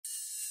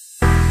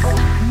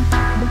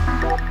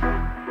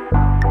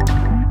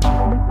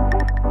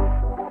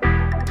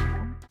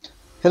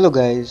Hello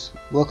guys,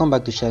 welcome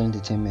back to Shine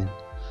Entertainment.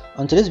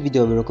 On today's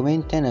video, we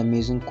recommend 10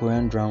 amazing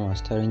Korean dramas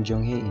starring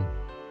Jung Hae.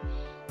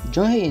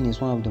 Jung Hae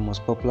is one of the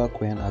most popular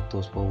Korean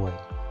actors worldwide,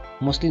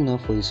 mostly known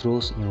for his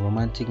roles in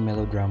romantic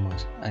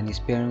melodramas and his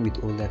pairing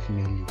with older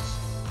female leads.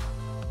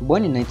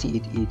 Born in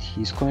 1988,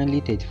 he is currently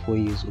 34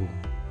 years old.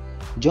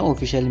 Jung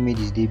officially made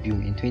his debut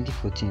in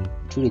 2014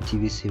 through the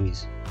TV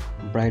series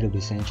Bride of the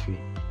Century,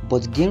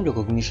 but gained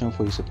recognition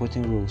for his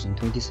supporting roles in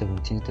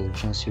 2017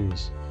 television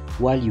series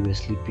While You Were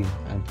Sleeping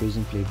and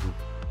Praising Playbook.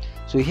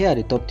 So here are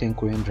the top 10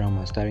 Korean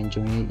dramas starring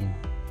Jung Hae.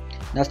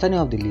 Now starting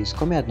off the list,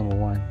 coming at number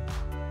 1,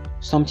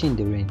 Something in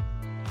the Rain.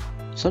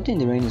 Something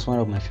in the Rain is one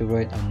of my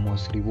favorite and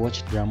most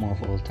rewatched drama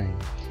of all time.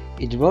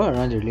 It revolves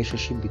around the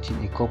relationship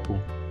between a couple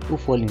who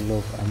fall in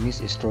love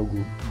amidst a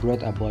struggle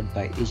brought about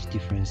by age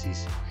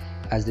differences,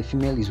 as the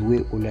female is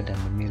way older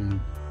than the male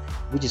lead,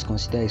 which is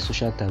considered a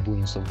social taboo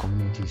in some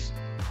communities.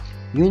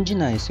 Yoon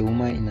Jin-ah is a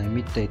woman in her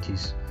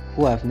mid-30s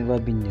who have never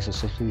been in a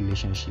successful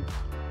relationship.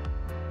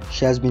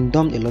 She has been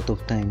dumped a lot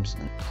of times,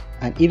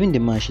 and even the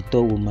man she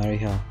thought would marry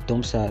her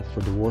dumps her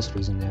for the worst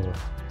reason ever.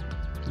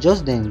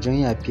 Just then,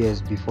 Johnny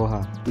appears before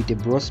her with a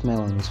broad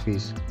smile on his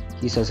face.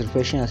 He is as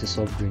refreshing as a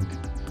soft drink.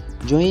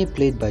 Johnny,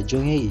 played by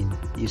Jung Hae,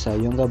 is her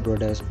younger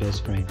brother's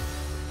best friend,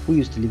 who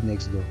used to live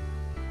next door.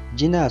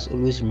 Gina has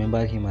always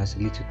remembered him as a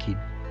little kid,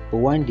 but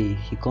one day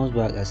he comes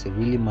back as a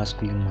really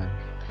masculine man.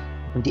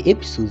 The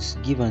episodes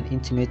give an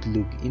intimate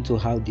look into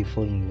how they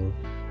fall in love,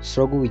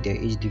 struggle with their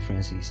age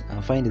differences,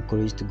 and find the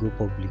courage to go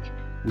public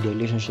with their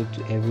relationship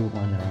to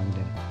everyone around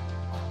them.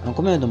 And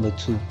coming at number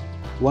 2,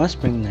 One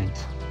Spring Night.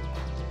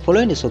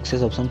 Following the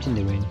success of Something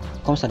in the Rain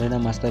comes another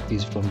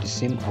masterpiece from the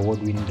same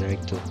award-winning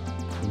director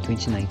in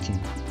 2019.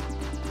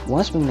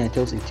 One Spring Night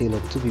tells a tale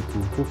of two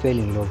people who fell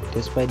in love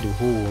despite the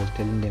whole world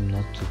telling them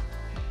not to.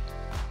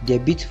 Their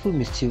beautiful,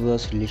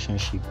 mischievous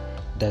relationship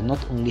that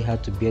not only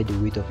had to bear the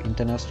weight of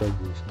internal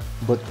struggles,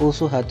 but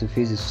also had to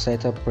face the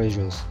societal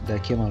pressures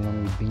that came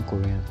along with being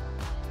Korean.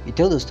 It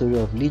tells the story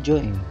of Lee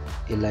Jo-in,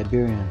 a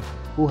librarian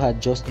who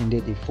had just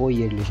ended a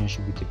 4-year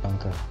relationship with a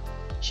banker.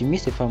 She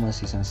meets a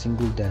pharmacist and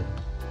single dad,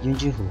 Yoon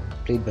Ji-ho,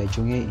 played by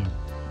Jung Hae,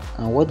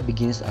 and what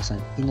begins as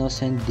an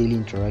innocent daily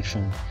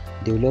interaction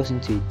develops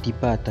into a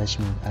deeper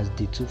attachment as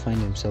the two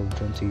find themselves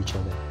drawn to each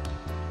other.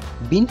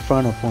 Being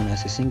frowned upon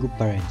as a single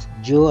parent,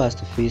 Jo has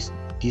to face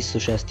this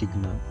social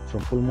stigma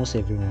from almost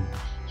everyone,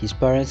 his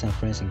parents and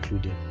friends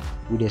included,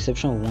 with the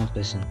exception of one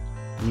person,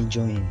 Lee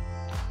Jo-in.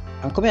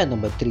 And coming at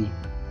number 3,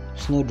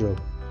 Snowdrop.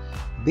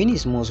 Being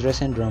his most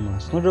recent drama,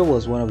 Snowdrop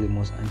was one of the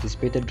most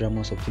anticipated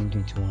dramas of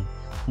 2021,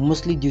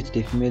 mostly due to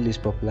the female lead's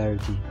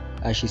popularity,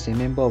 as she is a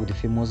member of the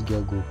famous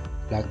girl group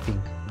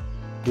Blackpink.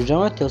 The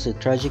drama tells a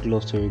tragic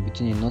love story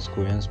between a North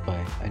Korean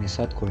spy and a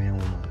South Korean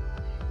woman.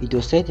 It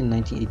was set in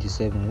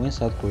 1987 when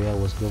South Korea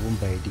was governed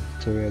by a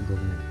dictatorial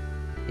government.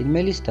 It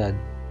mainly starred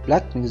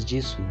Blackpink's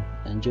Jisoo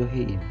and Jo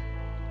Hae.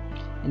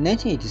 In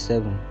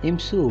 1987, Im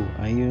Soo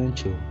and Yoon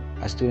Cho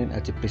are students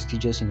at a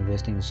prestigious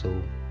university in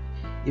Seoul.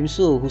 Im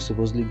Soo, who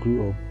supposedly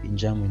grew up in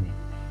Germany,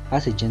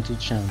 has a gentle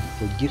charm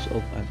but gives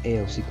off an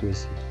air of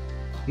secrecy.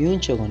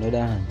 Yoon Cho, on the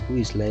other hand, who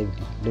is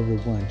lively,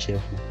 lovable and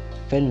cheerful,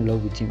 fell in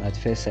love with him at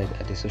first sight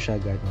at a social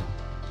gathering.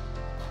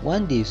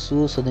 One day,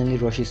 Soo suddenly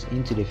rushes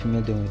into the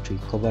female dormitory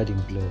covered in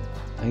blood,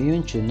 and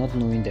Yoon Cho, not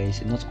knowing that he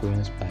is a North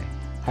Korean spy,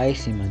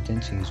 hides him and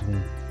tends to his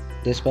wound,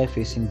 despite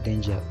facing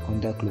danger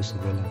under close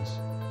surveillance.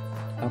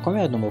 And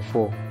coming at number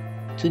 4,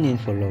 Tune In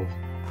for Love.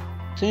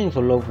 Tune In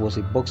for Love was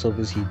a box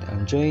office hit,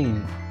 and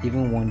Jo-in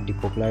even won the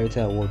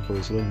popularity award for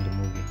his role in the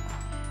movie.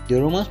 The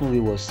romance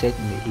movie was set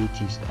in the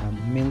 80s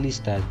and mainly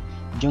starred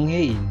Jung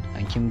Hae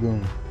and Kim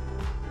Go-eun.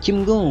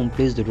 Kim Go-eun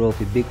plays the role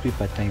of a bakery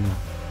part-timer,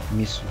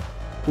 Misu,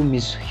 who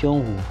meets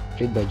Hyun-woo,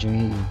 played by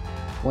Jung Hae,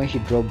 when he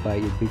dropped by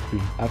a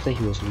bakery after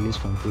he was released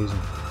from prison.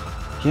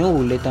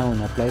 Hyun-woo later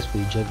on applies for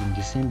a job in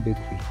the same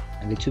bakery,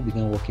 and the two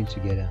began working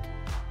together.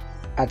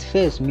 At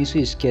first,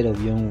 Misu is scared of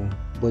Hyun-woo,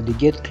 but they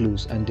get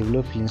close and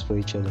develop feelings for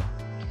each other.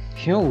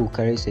 Hyun-woo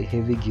carries a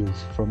heavy guilt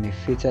from a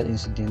fatal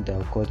incident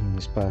that occurred in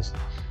his past,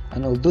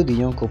 and although the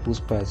young couple's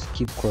paths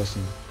keep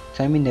crossing,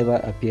 timing never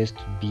appears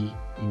to be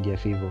in their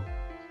favor.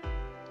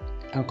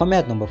 And coming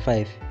at number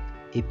 5,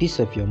 A Piece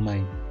of Your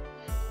Mind.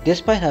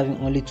 Despite having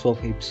only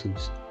 12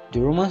 episodes, the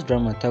romance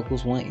drama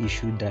tackles one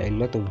issue that a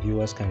lot of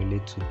viewers can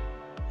relate to: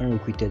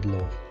 unrequited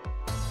love.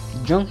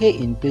 Jung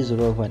Hae plays the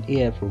role of an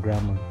AI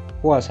programmer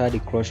who has had a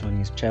crush on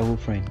his childhood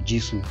friend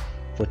Jisoo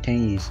for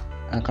 10 years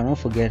and cannot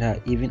forget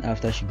her even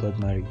after she got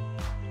married.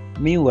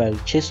 Meanwhile,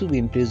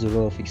 Chesoo plays the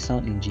role of a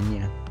sound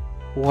engineer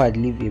who had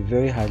lived a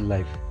very hard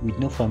life with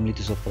no family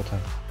to support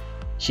her.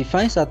 She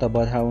finds out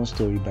about her own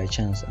story by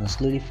chance and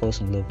slowly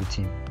falls in love with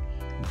him.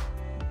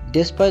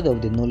 Despite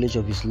of the knowledge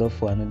of his love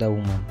for another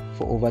woman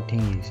for over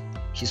 10 years,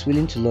 she's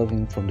willing to love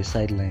him from the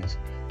sidelines,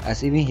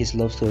 as even his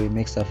love story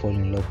makes her fall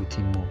in love with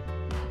him more.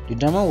 The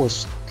drama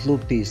was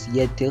slow-paced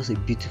yet tells a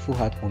beautiful,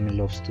 heartwarming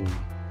love story.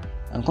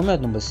 And coming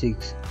at number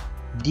 6,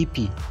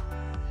 DP.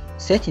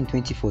 Set in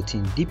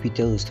 2014, DP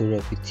tells the story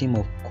of a team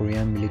of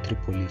Korean military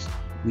police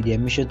with their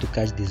mission to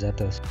catch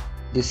deserters.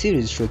 The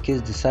series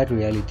showcased the sad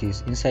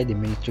realities inside the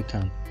military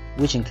camp,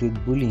 which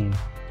include bullying,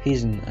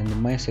 hazing, and the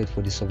mindset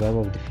for the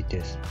survival of the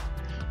fittest.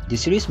 The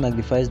series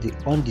magnifies the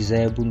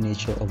undesirable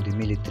nature of the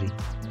military,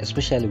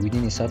 especially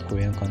within a South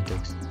Korean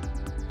context.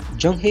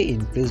 Jung Hae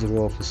plays the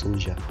role of a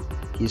soldier.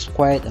 He is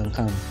quiet and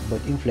calm,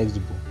 but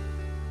inflexible.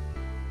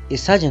 A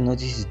sergeant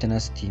notices his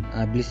tenacity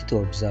and ability to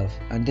observe,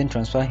 and then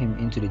transfer him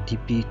into the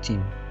DP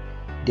team.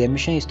 Their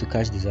mission is to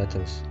catch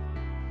deserters.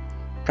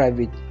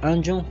 Private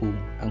An Jung-ho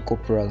and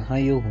Corporal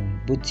Han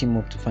Yo-hoon both team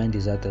up to find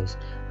deserters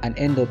and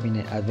end up in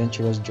an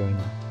adventurous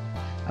journey.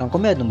 And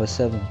coming at number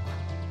 7,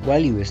 While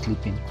You Were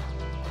Sleeping.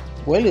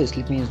 While You Were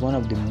Sleeping is one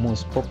of the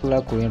most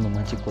popular Korean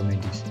romantic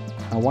comedies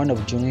and one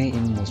of Jung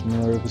Hae-in's most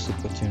memorable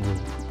supporting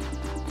roles.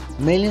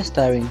 Mainly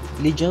starring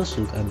Lee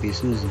Jung-suk and Bae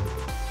Suzy,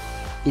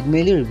 it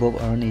mainly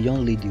revolves around a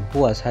young lady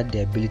who has had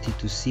the ability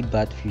to see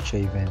bad future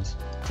events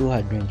through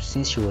her dreams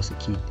since she was a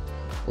kid,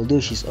 although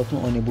she is often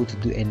unable to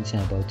do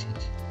anything about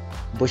it.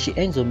 But she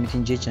ends up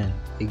meeting Jae-chan,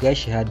 a guy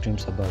she had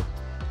dreams about.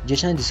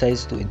 Jae-chan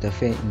decides to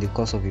interfere in the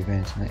course of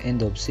events and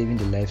end up saving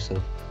the lives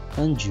of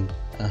Han-ju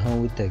and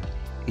Han Woo-taek,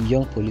 a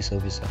young police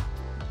officer.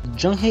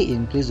 Jung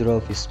Hae-in plays the role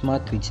of a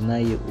smart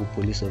 29-year-old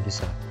police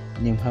officer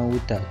named Han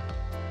Woo-taek,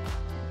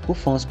 who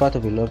forms part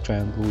of a love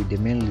triangle with the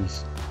main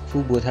leads,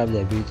 who both have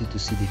the ability to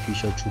see the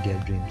future through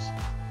their dreams.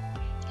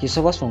 He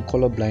suffers from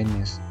color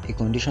blindness, a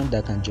condition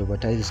that can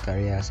jeopardize his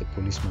career as a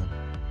policeman.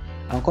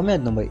 And coming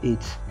at number 8,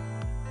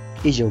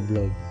 Age of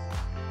Blood.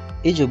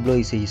 Age of Blood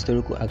is a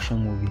historical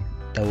action movie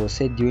that was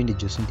set during the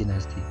Joseon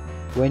dynasty,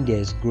 when there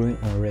is growing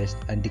unrest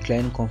and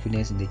declining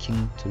confidence in the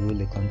king to rule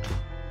the country.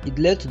 It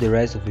led to the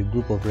rise of a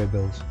group of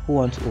rebels who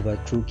want to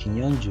overthrow King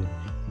Yeonju,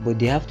 but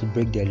they have to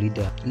break their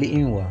leader, Lee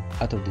In-hwa,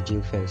 out of the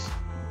jail first.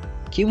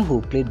 Kim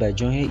Ho, played by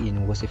Jung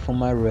Hae-in, was a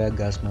former royal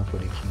guardsman for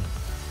the king,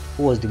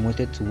 who was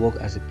demoted to work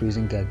as a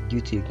prison guard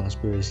due to a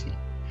conspiracy,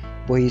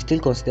 but he is still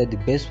considered the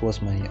best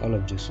swordsman in all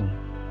of Joseon.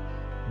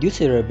 Due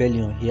to a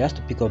rebellion, he has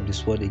to pick up the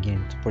sword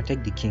again to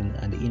protect the king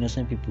and the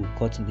innocent people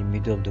caught in the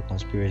middle of the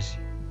conspiracy.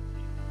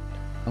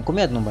 And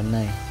coming at number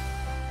 9,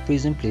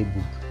 Prison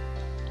Playbook.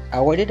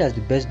 Awarded as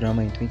the best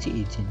drama in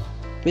 2018,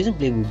 Prison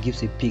Playbook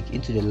gives a peek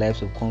into the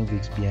lives of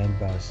convicts behind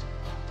bars,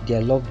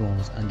 their loved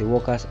ones, and the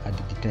workers at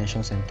the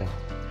detention center.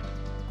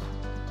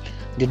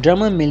 The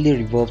drama mainly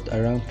revolved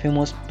around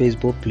famous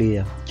baseball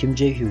player Kim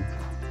Jae-hyuk,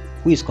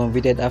 who is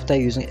convicted after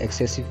using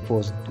excessive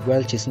force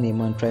while chasing a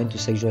man trying to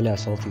sexually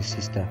assault his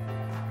sister.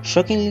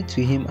 Shockingly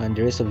to him and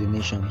the rest of the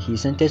nation, he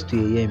is sentenced to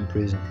a year in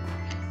prison.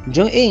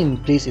 Jung Hae-in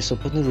plays a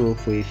supporting role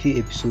for a few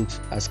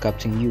episodes as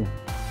Captain Yoo,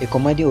 a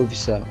commanding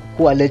officer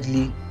who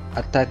allegedly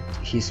attacked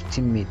his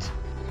teammate,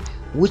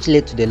 which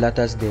led to the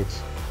latter's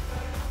death.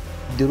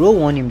 The role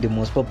won him the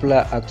Most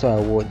Popular Actor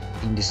award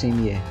in the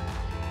same year.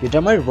 The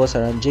drama revolves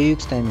around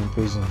Jae-hyuk's time in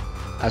prison,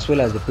 as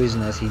well as the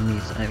prisoners he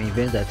meets and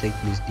events that take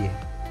place there.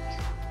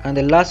 And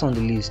the last on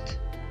the list,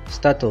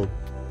 Startup.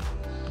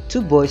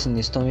 Two boys in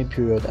a stormy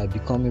period are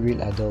becoming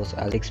real adults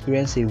as they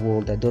experience a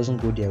world that doesn't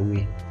go their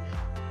way.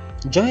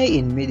 Jung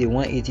Hae-in made a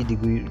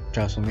 180-degree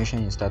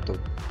transformation in Startup.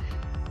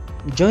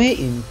 Jung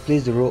Hae-in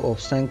plays the role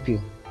of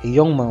Sang-pil, a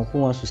young man who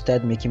wants to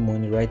start making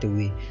money right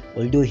away,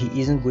 although he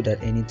isn't good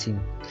at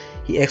anything.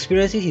 He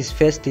experiences his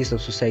first taste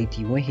of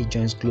society when he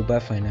joins Global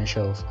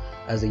Financials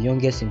as the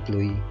youngest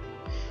employee.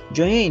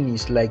 Jung Hae-in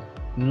is like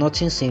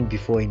nothing seen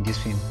before in this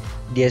film.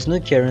 There is no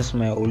caring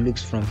smile or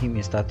looks from him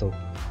in Startup.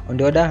 On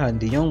the other hand,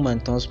 the young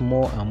man turns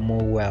more and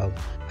more wild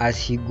as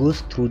he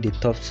goes through the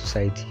tough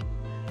society.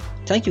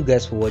 Thank you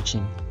guys for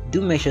watching.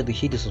 Do make sure to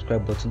hit the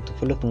subscribe button to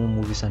follow for more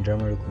movies and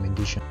drama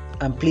recommendations.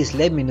 And please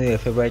let me know your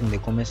favorite in the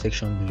comment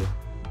section below.